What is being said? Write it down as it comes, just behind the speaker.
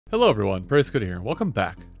Hello everyone, Good here. Welcome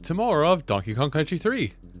back to more of Donkey Kong Country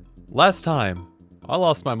 3. Last time, I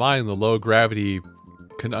lost my mind in the low gravity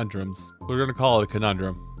conundrums. We're gonna call it a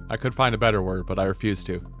conundrum. I could find a better word, but I refuse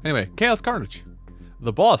to. Anyway, Chaos Carnage.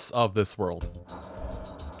 The boss of this world.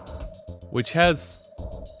 Which has...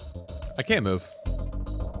 I can't move.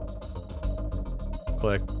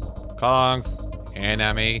 Click. Kongs.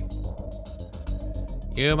 Enemy.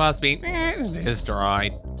 You must be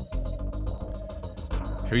destroyed.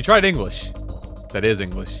 Have you tried English? That is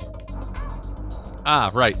English.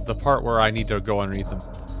 Ah, right. The part where I need to go underneath them.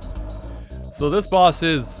 So this boss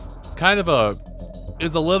is kind of a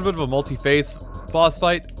little bit of a multi-phase boss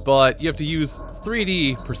fight, but you have to use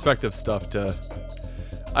 3D perspective stuff to...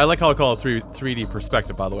 I like how I call it 3D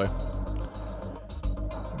perspective, by the way.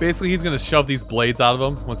 Basically, he's going to shove these blades out of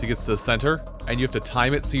him once he gets to the center, and you have to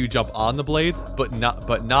time it so you jump on the blades, but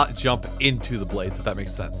not jump into the blades, if that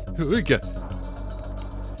makes sense.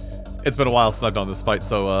 It's been a while since I've done this fight,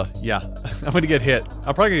 so, yeah. I'm gonna get hit.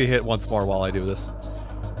 I'm probably gonna get hit once more while I do this.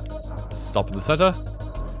 Stop in the center.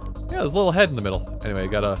 Yeah, there's a little head in the middle. Anyway,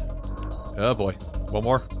 gotta... Oh boy. One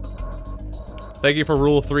more. Thank you for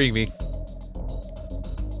rule of 3-ing me.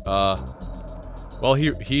 Well,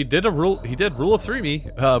 he did rule of 3 me,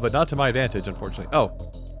 but not to my advantage, unfortunately. Oh.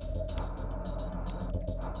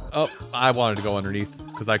 Oh, I wanted to go underneath,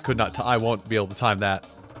 because I could not... I won't be able to time that.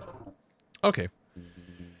 Okay.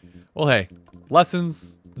 Well, hey,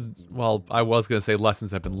 lessons, well, I was going to say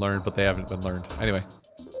lessons have been learned, but they haven't been learned. Anyway.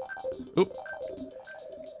 Oop.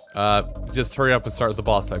 Just hurry up and start the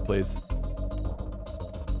boss fight, please.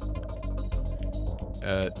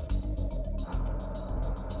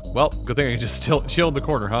 Well, good thing I can just chill in the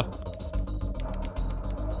corner, huh?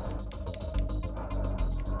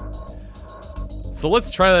 So let's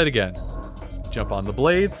try that again. Jump on the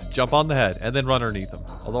blades, jump on the head, and then run underneath him.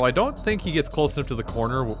 Although I don't think he gets close enough to the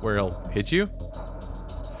corner where he'll hit you.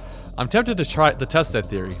 I'm tempted to test that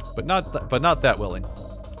theory, but not that willing.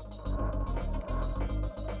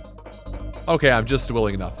 Okay, I'm just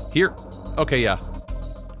willing enough. Here. Okay, yeah.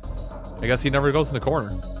 I guess he never goes in the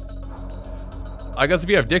corner. I guess if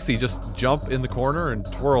you have Dixie, just jump in the corner and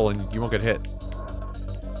twirl and you won't get hit.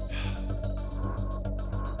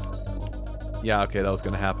 Yeah, okay, that was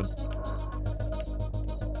gonna happen.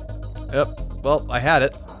 Yep. Well, I had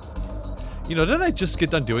it. You know, didn't I just get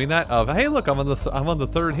done doing that? Of, hey, look, I'm on the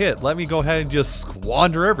third hit. Let me go ahead and just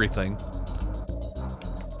squander everything.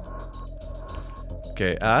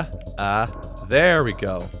 Okay. There we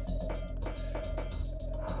go.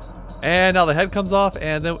 And now the head comes off,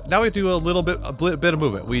 and then now we do a bit of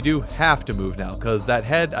movement. We do have to move now, because that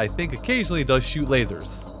head, I think, occasionally does shoot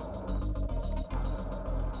lasers.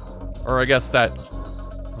 Or I guess that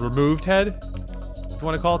removed head, if you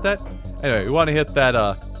want to call it that. Anyway, we want to hit that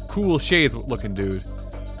cool shades looking dude.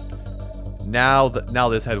 Now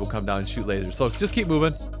this head will come down and shoot lasers. So just keep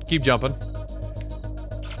moving, keep jumping,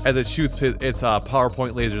 as it shoots its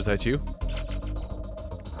PowerPoint lasers at you.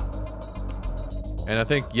 And I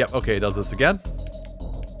think, yep, okay, it does this again.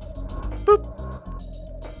 Boop.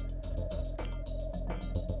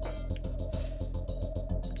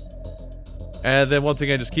 And then once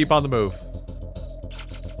again, just keep on the move.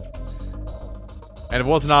 And if it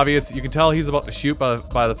wasn't obvious, you can tell he's about to shoot by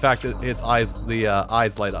the fact that its eyes,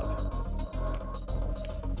 eyes light up.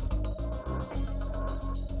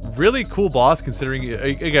 Really cool boss, considering,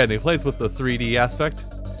 again, he plays with the 3D aspect.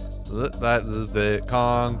 That is the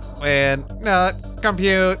Kongs win, not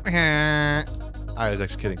compute. I was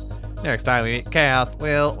actually kidding. Next time we meet, Chaos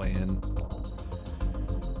will win.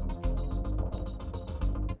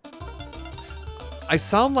 I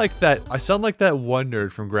sound like that one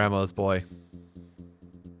nerd from Grandma's Boy.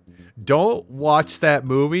 Don't watch that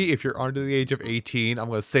movie if you're under the age of 18. I'm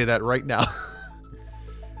going to say that right now.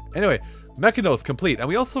 Anyway, Mechanos complete. And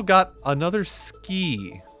we also got another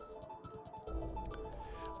ski.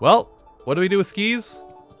 Well, what do we do with skis?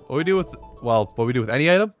 What we do with any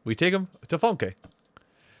item? We take them to Funke.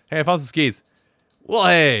 Hey, I found some skis. Well,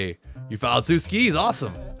 hey, you found two skis.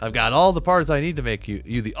 Awesome. I've got all the parts I need to make you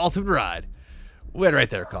the ultimate ride. Wait right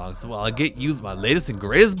there, Kongs. Well, I'll get you my latest and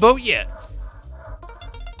greatest boat yet.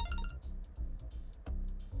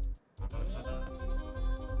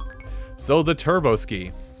 So the turbo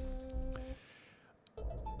ski.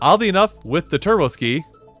 Oddly enough, with the turbo ski,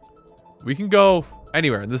 we can go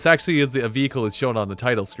anywhere. And this actually is a vehicle that's shown on the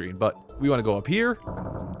title screen. But we want to go up here,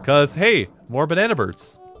 because, hey, more banana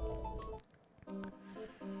birds.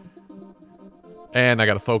 And I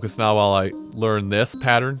got to focus now while I learn this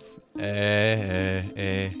pattern.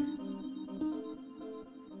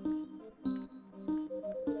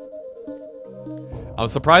 I'm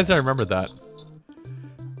surprised I remembered that.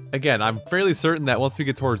 again, I'm fairly certain that once we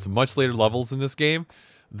get towards much later levels in this game,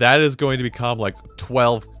 that is going to become like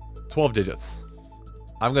 12 digits.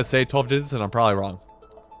 I'm going to say 12 digits and I'm probably wrong.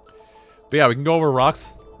 But yeah, we can go over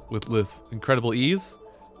rocks with incredible ease.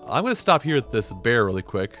 I'm going to stop here at this bear really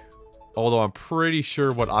quick. Although I'm pretty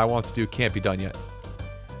sure what I want to do can't be done yet.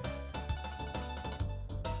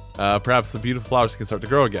 Perhaps the beautiful flowers can start to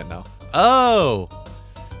grow again now. Oh!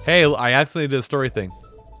 Hey, I accidentally did a story thing.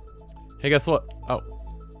 Hey, guess what? Oh.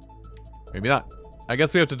 Maybe not. I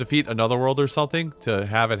guess we have to defeat another world or something to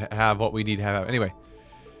have it have what we need to have. Anyway.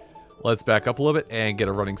 Let's back up a little bit and get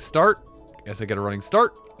a running start. Guess I get a running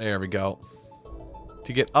start. There we go.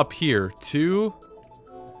 To get up here to...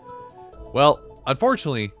 Well,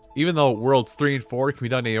 unfortunately, even though worlds 3 and 4 can be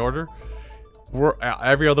done in any order,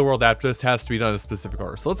 every other world after this has to be done in a specific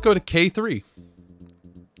order. So let's go to K3.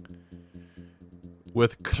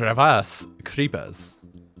 With Crevasse Creepers.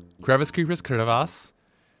 Crevasse Creepers, Crevasse.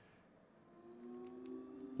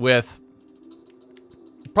 With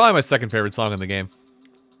probably my second favorite song in the game.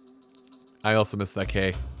 I also missed that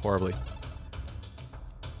K horribly.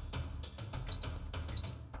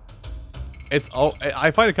 I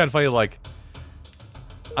find it kind of funny, like,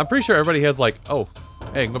 I'm pretty sure everybody has like, oh,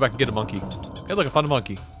 hey, go back and get a monkey. Hey, look, I found a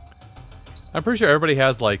monkey. I'm pretty sure everybody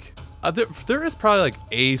has like, there is probably like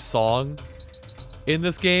a song in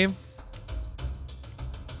this game.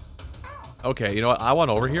 Okay, you know what? I want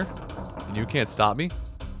over here, and you can't stop me.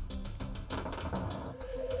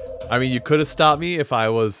 I mean, you could have stopped me if I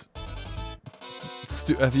was...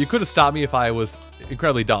 You could have stopped me if I was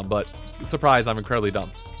incredibly dumb, but surprise, I'm incredibly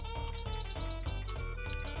dumb.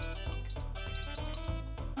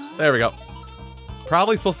 There we go.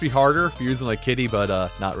 Probably supposed to be harder if you're using like Kitty, but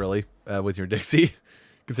not really with your Dixie,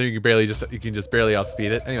 considering you can just barely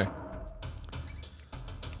outspeed it. Anyway.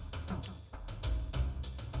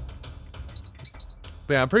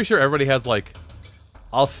 But yeah, I'm pretty sure everybody has like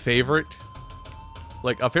a favorite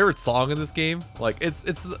song in this game. Like it's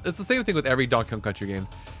the same thing with every Donkey Kong Country game.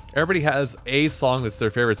 Everybody has a song that's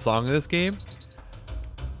their favorite song in this game.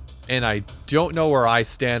 And I don't know where I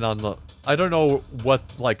stand on the... I don't know what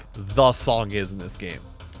like the song is in this game.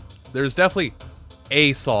 There's definitely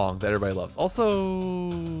a song that everybody loves.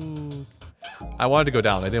 Also, I wanted to go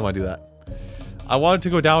down. I didn't want to do that. I wanted to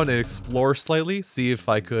go down and explore slightly, see if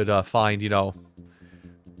I could find, you know,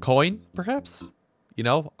 Coin, perhaps? You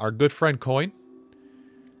know, our good friend Coin.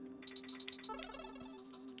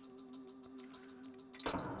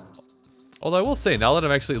 Although I will say, now that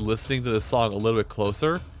I'm actually listening to this song a little bit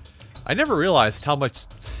closer, I never realized how much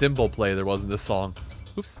cymbal play there was in this song.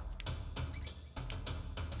 Oops.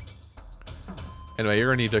 Anyway, you're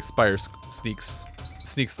gonna need to expire Sneaks.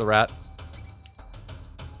 Sneaks the rat.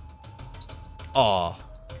 Aw,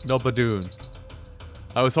 no Badoon.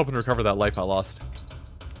 I was hoping to recover that life I lost.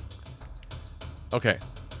 Okay.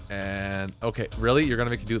 And, okay, really? You're gonna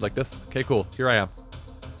make me do it like this? Okay, cool. Here I am.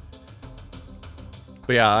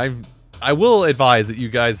 But yeah, I will advise that you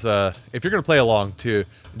guys, if you're gonna play along, to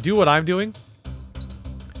do what I'm doing.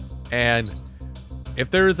 And if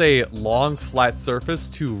there is a long, flat surface,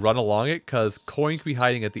 to run along it, because Coin can be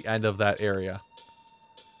hiding at the end of that area.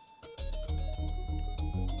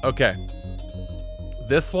 Okay.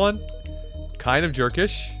 This one, kind of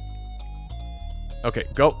jerkish. Okay,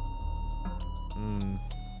 go.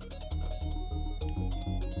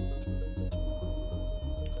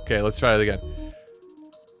 Okay, let's try it again.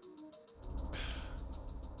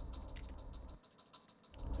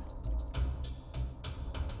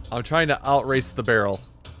 I'm trying to outrace the barrel.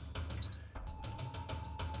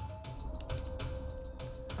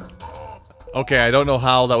 Okay, I don't know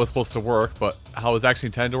how that was supposed to work, but how it was actually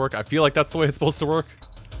intended to work. I feel like that's the way it's supposed to work.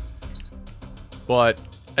 But,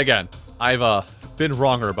 again, I've been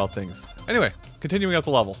wronger about things. Anyway, continuing up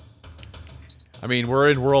the level. I mean, we're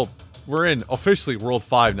in officially World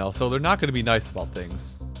 5 now, so they're not going to be nice about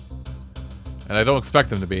things. And I don't expect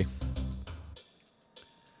them to be.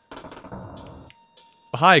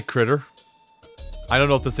 Hi, Critter. I don't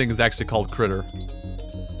know if this thing is actually called Critter.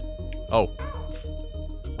 Oh.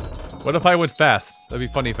 What if I went fast? That'd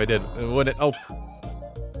be funny if I did. Wouldn't it? Oh.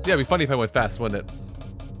 Yeah, it'd be funny if I went fast, wouldn't it?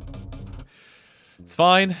 It's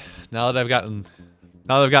fine. Now that I've gotten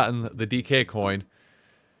the DK coin,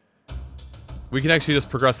 we can actually just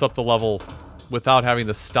progress up the level without having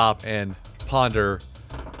to stop and ponder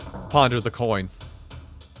the coin.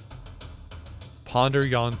 Ponder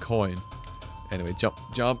yon coin. Anyway, jump,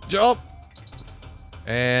 jump, jump!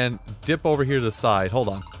 And dip over here to the side. Hold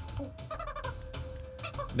on.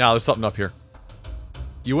 Now, there's something up here.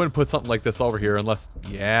 You wouldn't put something like this over here unless...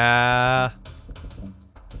 Yeah.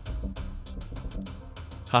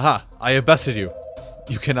 Haha, I have bested you.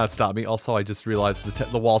 You cannot stop me. Also, I just realized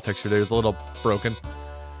the wall texture there is a little broken.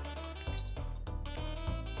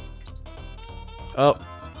 Oh.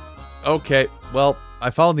 Okay. Well, I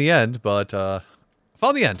found the end, but,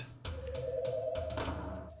 found the end.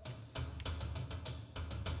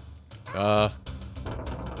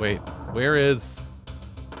 Wait. Where is...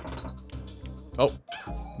 Oh.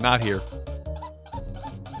 Not here.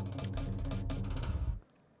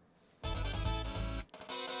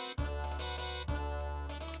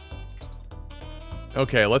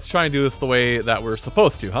 Okay, let's try and do this the way that we're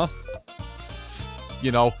supposed to, huh?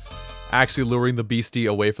 You know, actually luring the beastie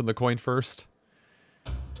away from the coin first.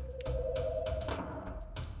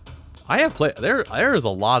 I have played... There is a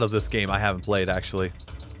lot of this game I haven't played, actually.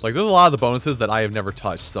 Like, there's a lot of the bonuses that I have never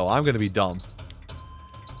touched, so I'm gonna be dumb.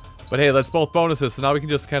 But hey, that's both bonuses, so now we can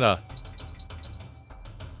just kind of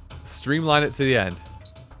streamline it to the end.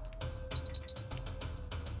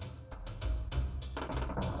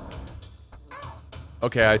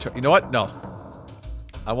 Okay, you know what? No.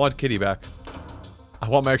 I want Kitty back. I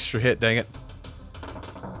want my extra hit, dang it.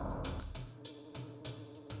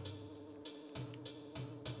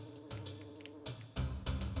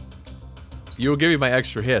 You will give me my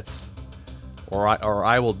extra hits. Or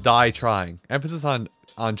I will die trying. Emphasis on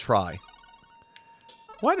try.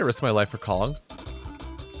 Why did I risk my life for calling?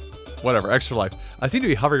 Whatever, extra life. I seem to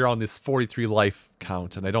be hovering around this 43 life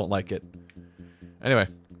count, and I don't like it. Anyway.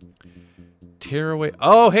 Tear away.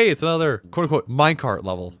 Oh, hey, it's another quote-unquote minecart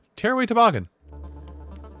level. Tear away toboggan.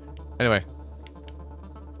 Anyway.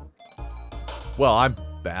 Well, I'm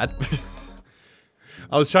bad.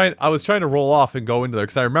 I was trying to roll off and go into there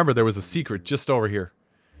because I remember there was a secret just over here.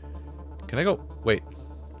 Can I go? Wait.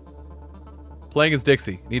 Playing as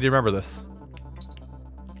Dixie. Need to remember this.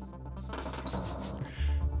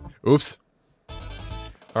 Oops.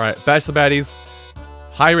 Alright, bash the baddies.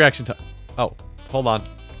 High reaction time. Oh, hold on.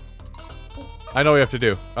 I know what you have to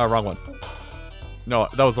do. Oh, wrong one. No,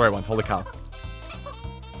 that was the right one. Holy cow.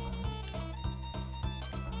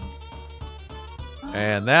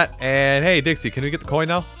 And that. And hey, Dixie, can we get the coin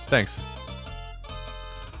now? Thanks.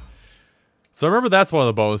 So remember that's one of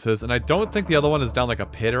the bonuses, and I don't think the other one is down like a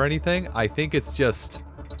pit or anything. I think it's just...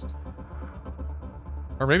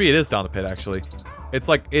 Or maybe it is down a pit, actually. It's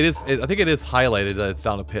like, I think it is highlighted that it's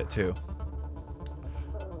down a pit, too.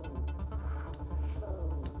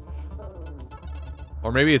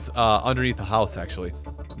 Or maybe it's underneath the house, actually.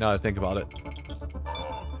 Now that I think about it.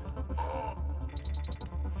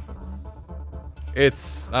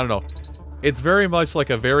 It's, I don't know. It's very much like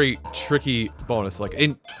a very tricky bonus. Like,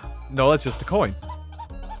 no, that's just a coin.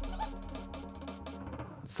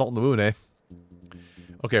 Salt in the wound, eh?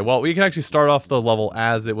 Okay, well, we can actually start off the level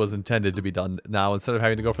as it was intended to be done now, instead of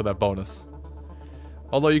having to go for that bonus.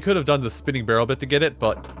 Although you could have done the spinning barrel bit to get it,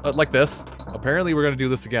 but like this. Apparently we're going to do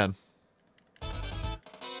this again.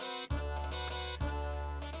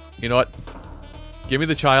 You know what? Give me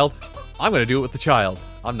the child. I'm going to do it with the child.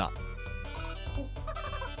 I'm not.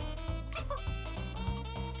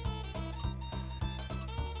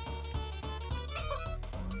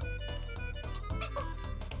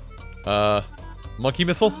 Monkey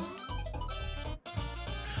missile?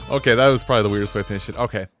 Okay, that was probably the weirdest way to finish it.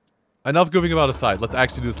 Okay. Enough goofing about aside. Let's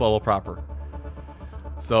actually do this level proper.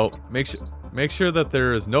 So, make sure that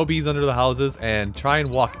there is no bees under the houses and try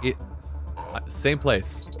and walk it... Same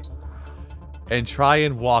place. And try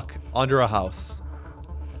and walk under a house.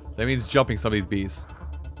 That means jumping some of these bees.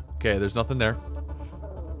 Okay, there's nothing there.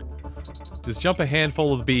 Just jump a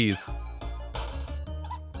handful of bees.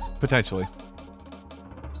 Potentially.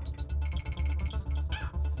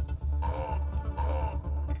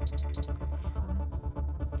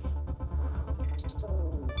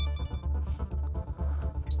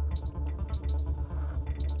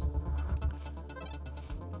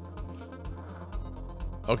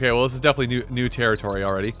 Okay, well this is definitely new territory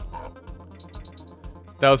already.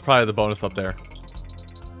 That was probably the bonus up there.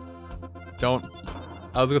 I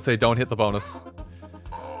was gonna say don't hit the bonus.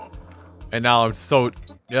 And now I'm so...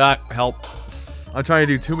 Yeah, help. I'm trying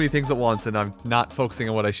to do too many things at once and I'm not focusing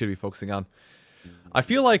on what I should be focusing on. I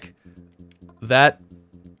feel like that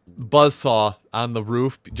buzzsaw on the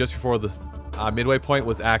roof just before the midway point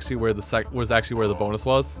was actually where the bonus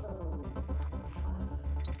was.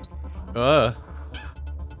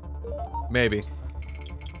 Maybe.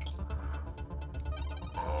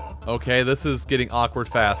 Okay, this is getting awkward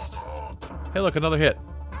fast. Hey, look, another hit.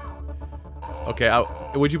 Okay,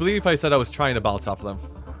 would you believe if I said I was trying to bounce off of them?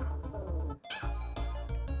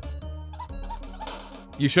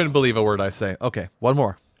 You shouldn't believe a word I say. Okay, one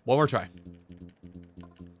more. One more try.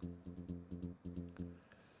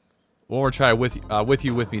 One more try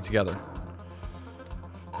with me together.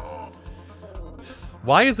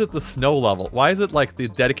 Why is it the snow level? Why is it like the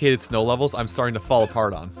dedicated snow levels I'm starting to fall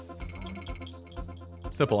apart on?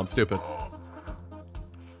 Simple, I'm stupid.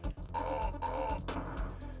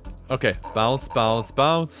 Okay, bounce, bounce,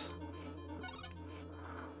 bounce.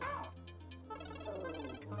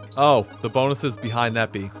 Oh, the bonus is behind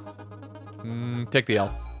that B. Take the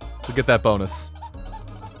L. We'll get that bonus.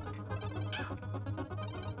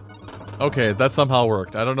 Okay, that somehow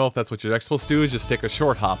worked. I don't know if that's what you're supposed to do, is just take a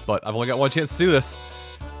short hop, but I've only got one chance to do this.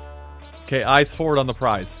 Okay, eyes forward on the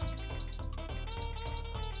prize.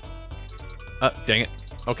 Dang it.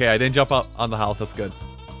 Okay, I didn't jump up on the house, that's good.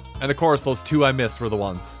 And of course, those two I missed were the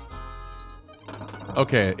ones.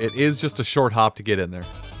 Okay, it is just a short hop to get in there.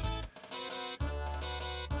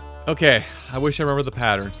 Okay, I wish I remember the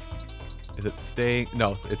pattern. Is it stay?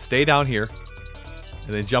 No, it's stay down here.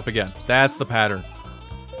 And then jump again. That's the pattern.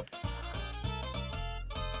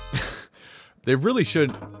 They really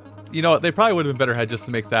shouldn't. You know what? They probably would have been better had just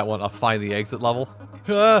to make that one a find the exit level.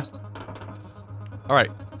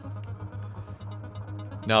 Alright.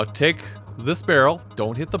 Now take this barrel.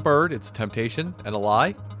 Don't hit the bird. It's a temptation and a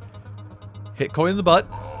lie. Hit Coin in the butt.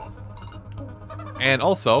 And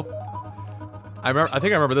also, I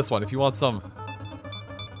think I remember this one. If you want some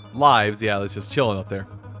lives, yeah, it's just chilling up there.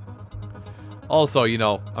 Also, you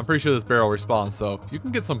know, I'm pretty sure this barrel respawns, so you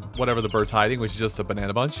can get some whatever the bird's hiding, which is just a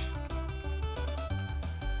banana bunch.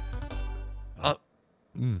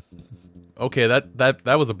 Okay, that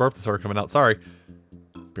was a burp that started coming out. Sorry.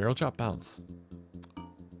 Barrel drop bounce.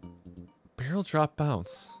 Barrel drop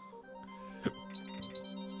bounce.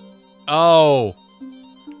 Oh.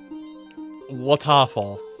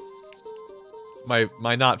 Waterfall.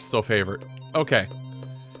 My not so favorite. Okay.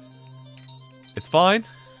 It's fine.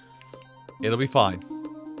 It'll be fine.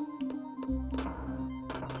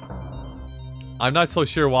 I'm not so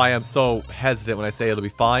sure why I'm so hesitant when I say it'll be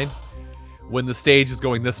fine when the stage is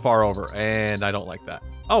going this far over, and I don't like that.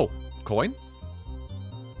 Oh, coin?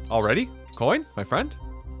 Already? Coin, my friend?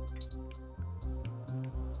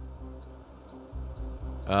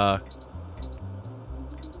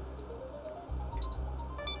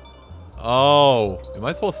 Oh, am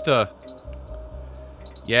I supposed to?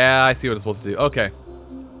 Yeah, I see what I'm supposed to do. Okay.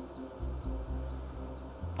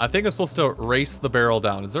 I think I'm supposed to race the barrel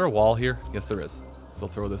down. Is there a wall here? Yes, there is. So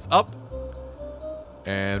throw this up.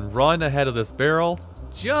 And run ahead of this barrel.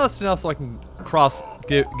 Just enough so I can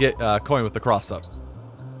get coin with the cross up.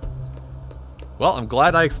 Well, I'm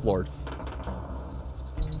glad I explored.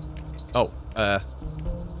 Oh, well,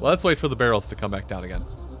 let's wait for the barrels to come back down again.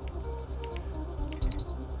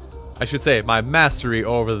 I should say, my mastery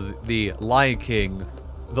over the Lion King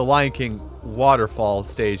waterfall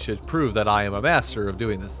stage should prove that I am a master of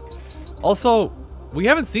doing this. Also, we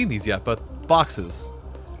haven't seen these yet, but boxes.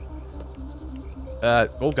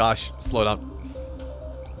 Oh gosh, slow down.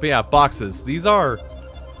 But yeah, boxes. These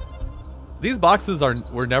boxes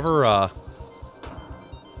were never,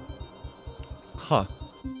 huh.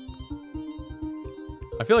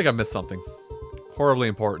 I feel like I missed something. Horribly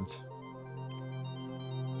important.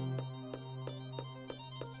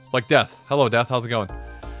 Like Death. Hello, Death. How's it going?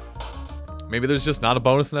 Maybe there's just not a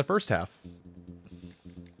bonus in that first half.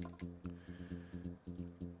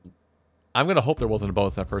 I'm gonna hope there wasn't a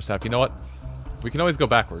bonus in that first half. You know what? We can always go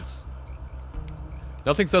backwards.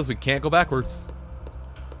 Nothing says we can't go backwards.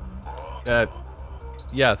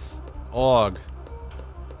 Yes. Og.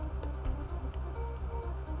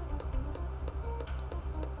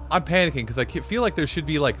 I'm panicking because I feel like there should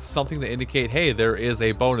be like something to indicate, hey, there is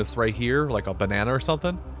a bonus right here, like a banana or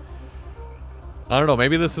something. I don't know,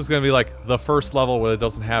 maybe this is going to be like the first level where it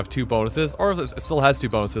doesn't have two bonuses, or if it still has two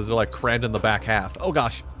bonuses, they're like crammed in the back half. Oh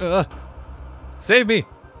gosh. Save me.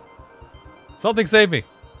 Something save me.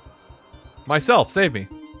 Myself, save me.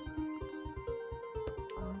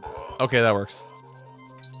 Okay, that works.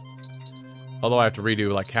 Although I have to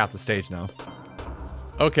redo like half the stage now.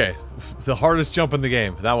 Okay, the hardest jump in the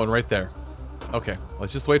game. That one right there. Okay,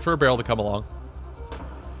 let's just wait for a barrel to come along.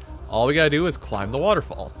 All we gotta do is climb the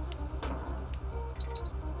waterfall.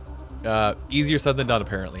 Easier said than done,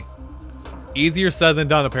 apparently. Easier said than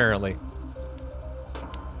done, apparently.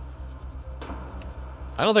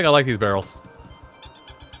 I don't think I like these barrels.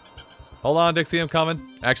 Hold on, Dixie, I'm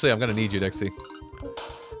coming. Actually, I'm gonna need you, Dixie.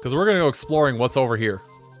 Because we're gonna go exploring what's over here.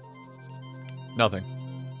 Nothing.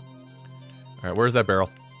 Alright, where's that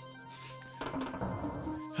barrel?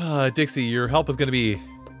 Dixie, your help is gonna be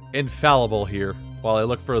infallible here while I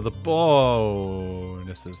look for the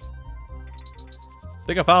bonuses. I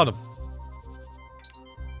think I found him.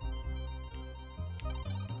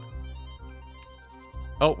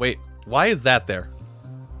 Oh, wait. Why is that there?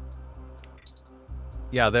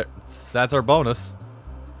 Yeah, that's our bonus.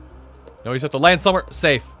 No, you just have to land somewhere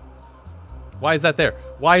safe. Why is that there?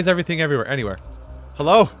 Why is everything everywhere? Anywhere.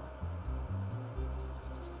 Hello?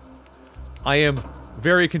 I am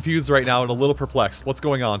very confused right now and a little perplexed. What's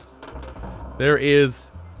going on? There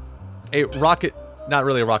is a rocket, not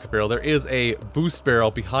really a rocket barrel. There is a boost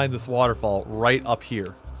barrel behind this waterfall right up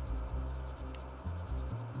here.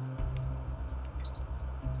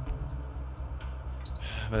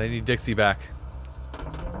 But I need Dixie back.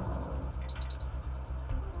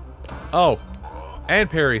 Oh, and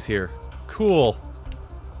Perry's here. Cool.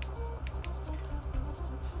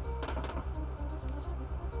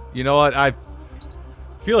 You know what? I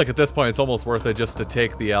feel like at this point it's almost worth it just to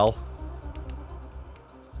take the L.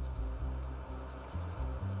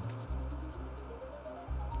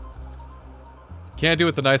 Can't do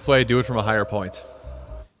it the nice way, do it from a higher point.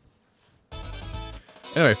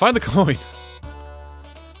 Anyway, find the coin.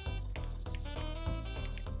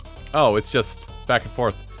 Oh, it's just back and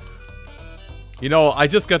forth. You know, I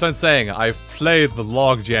just got done saying I've played the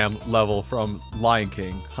logjam level from Lion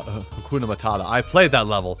King, Hakuna Matata. I played that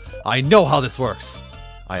level. I know how this works.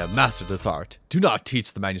 I have mastered this art. Do not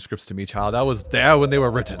teach the manuscripts to me, child. I was there when they were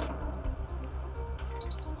written.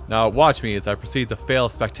 Now watch me as I proceed to fail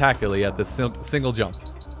spectacularly at this single jump.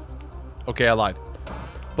 Okay, I lied.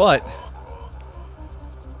 But,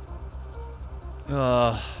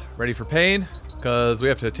 ready for pain? Because we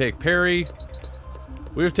have to take Perry.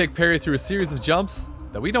 We have to take Perry through a series of jumps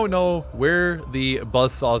that we don't know where the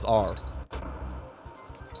buzzsaws are.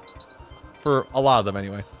 For a lot of them,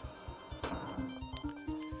 anyway.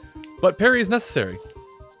 But Perry is necessary.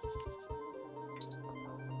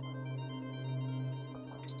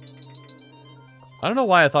 I don't know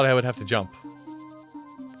why I thought I would have to jump.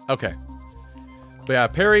 Okay. But yeah,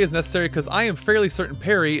 Perry is necessary because I am fairly certain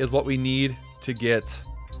Perry is what we need to get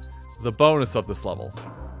the bonus of this level.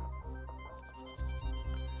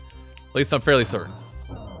 At least I'm fairly certain.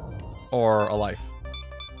 Or a life.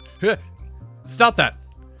 Stop that!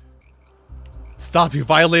 Stop, you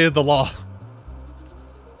violated the law.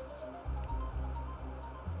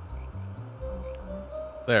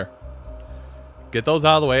 There. Get those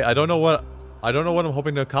out of the way. I don't know what I'm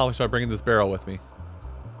hoping to accomplish by bringing this barrel with me.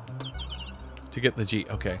 To get the G.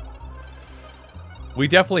 Okay. We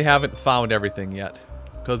definitely haven't found everything yet.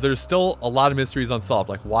 Because there's still a lot of mysteries unsolved.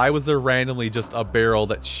 Like, why was there randomly just a barrel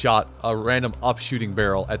that shot a random up-shooting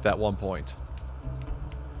barrel at that one point?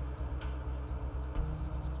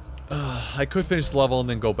 I could finish the level and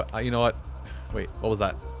then go back. You know what? Wait, what was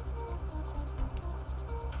that?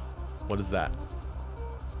 What is that?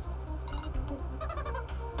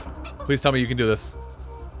 Please tell me you can do this.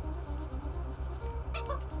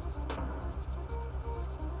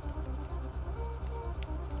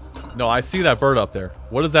 No, I see that bird up there.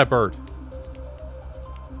 What is that bird?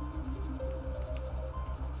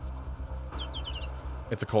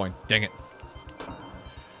 It's a coin. Dang it.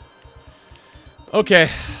 Okay.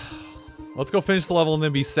 Let's go finish the level and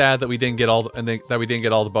then be sad that we didn't get all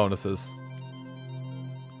the bonuses.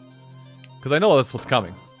 Because I know that's what's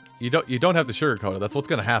coming. You don't have to sugarcoat it. That's what's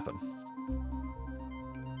gonna happen.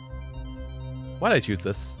 Why'd I choose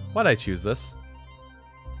this? Why'd I choose this?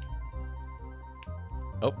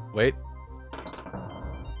 Oh, wait.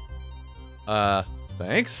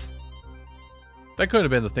 Thanks? That couldn't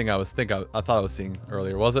have been the thing I thought I was seeing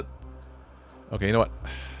earlier, was it? Okay, you know what?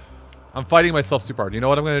 I'm fighting myself super hard. You know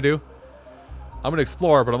what I'm gonna do? I'm gonna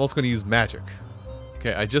explore, but I'm also gonna use magic.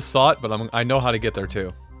 Okay, I just saw it, but I know how to get there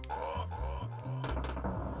too.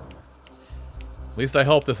 At least I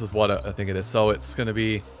hope this is what I think it is. So it's gonna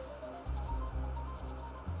be...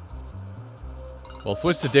 Well,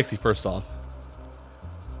 switch to Dixie first off.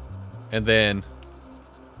 And then...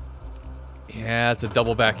 Yeah, it's a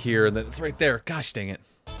double back here, and then it's right there. Gosh dang it.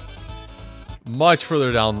 Much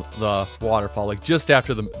further down the waterfall, like just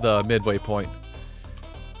after the midway point.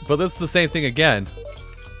 But this is the same thing again.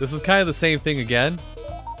 This is kind of the same thing again,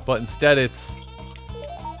 but instead it's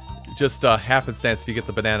just happenstance if you get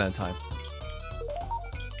the banana in time.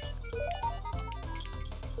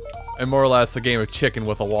 And more or less a game of chicken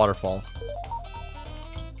with a waterfall.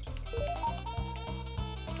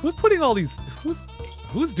 Who's putting all these...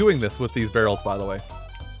 Who's doing this with these barrels, by the way?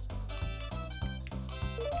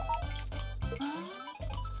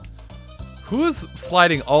 Who is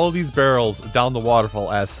sliding all of these barrels down the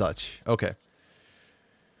waterfall as such? Okay.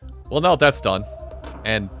 Well, now that's done,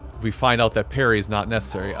 and we find out that parry is not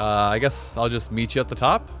necessary. I guess I'll just meet you at the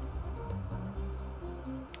top.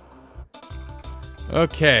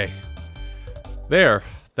 Okay. There.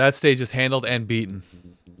 That stage is handled and beaten.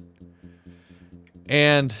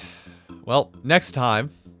 And, well, next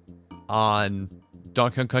time on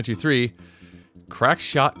Donkey Kong Country 3,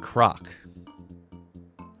 Crackshot Croc.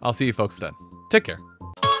 I'll see you folks then. Take care.